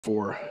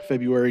For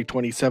February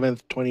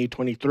 27th,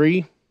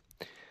 2023.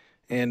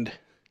 And,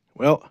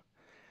 well,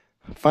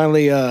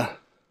 finally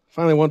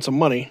won some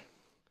money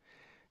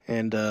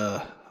and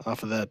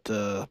off of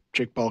that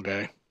Jake Paul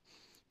guy.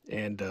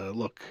 And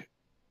look,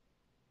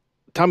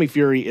 Tommy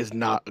Fury is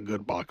not a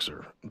good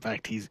boxer. In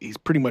fact, he's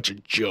pretty much a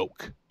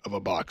joke of a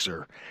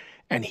boxer,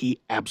 and he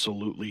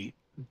absolutely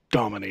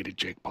dominated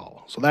Jake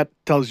Paul. So that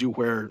tells you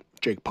where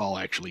Jake Paul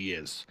actually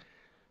is.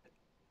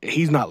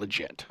 He's not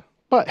legit.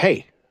 But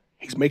hey,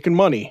 he's making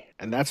money,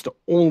 and that's the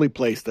only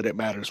place that it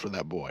matters for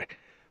that boy.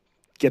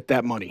 Get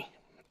that money.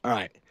 All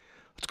right,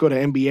 let's go to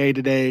NBA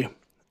today.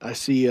 I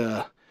see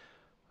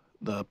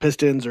the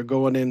Pistons are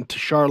going into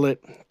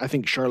Charlotte. I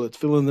think Charlotte's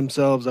feeling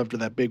themselves after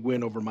that big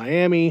win over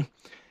Miami,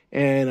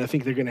 and I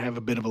think they're going to have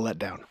a bit of a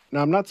letdown.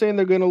 Now, I'm not saying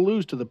they're going to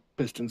lose to the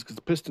Pistons because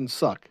the Pistons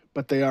suck,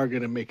 but they are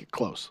going to make it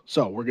close.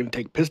 So we're going to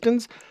take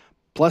Pistons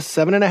plus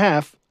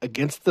 7.5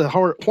 against the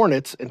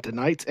Hornets in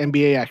tonight's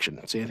NBA action.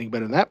 See anything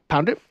better than that?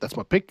 Pound it. That's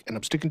my pick, and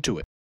I'm sticking to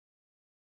it.